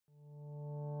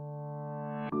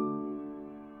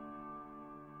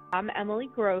I'm Emily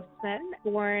Grossman,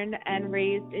 born and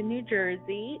raised in New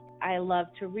Jersey. I love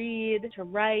to read, to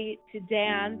write, to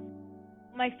dance.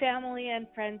 My family and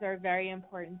friends are very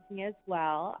important to me as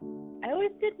well. I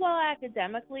always did well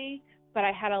academically, but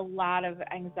I had a lot of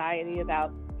anxiety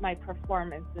about my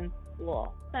performance in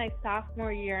school. My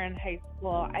sophomore year in high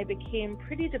school, I became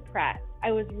pretty depressed.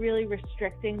 I was really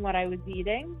restricting what I was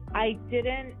eating. I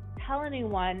didn't tell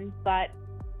anyone, but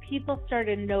people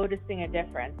started noticing a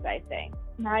difference, I think.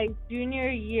 My junior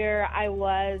year, I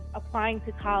was applying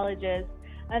to colleges,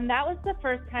 and that was the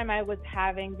first time I was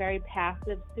having very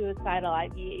passive suicidal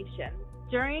ideation.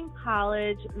 During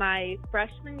college, my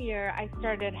freshman year, I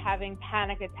started having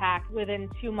panic attacks within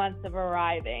 2 months of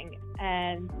arriving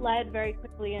and led very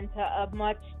quickly into a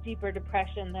much deeper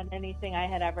depression than anything I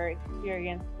had ever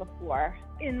experienced before.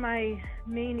 In my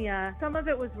mania, some of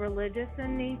it was religious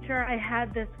in nature. I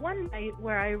had this one night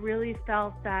where I really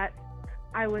felt that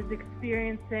I was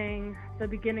experiencing the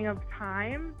beginning of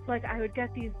time. Like I would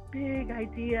get these big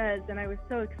ideas and I was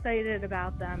so excited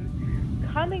about them.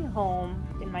 Coming home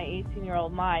in my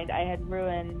 18-year-old mind, I had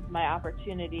ruined my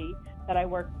opportunity that I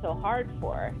worked so hard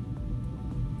for.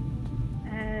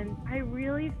 And I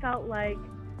really felt like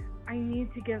I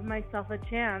need to give myself a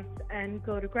chance and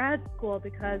go to grad school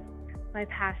because my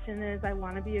passion is I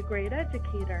want to be a great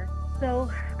educator.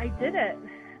 So I did it.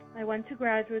 I went to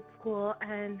graduate school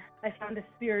and I found a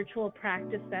spiritual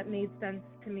practice that made sense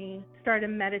to me. Started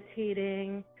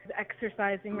meditating,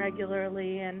 exercising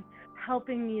regularly, and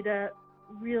helping me to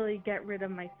really get rid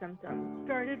of my symptoms.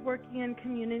 Started working in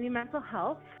community mental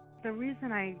health. The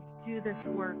reason I do this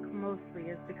work mostly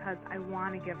is because I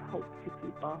want to give hope to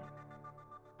people.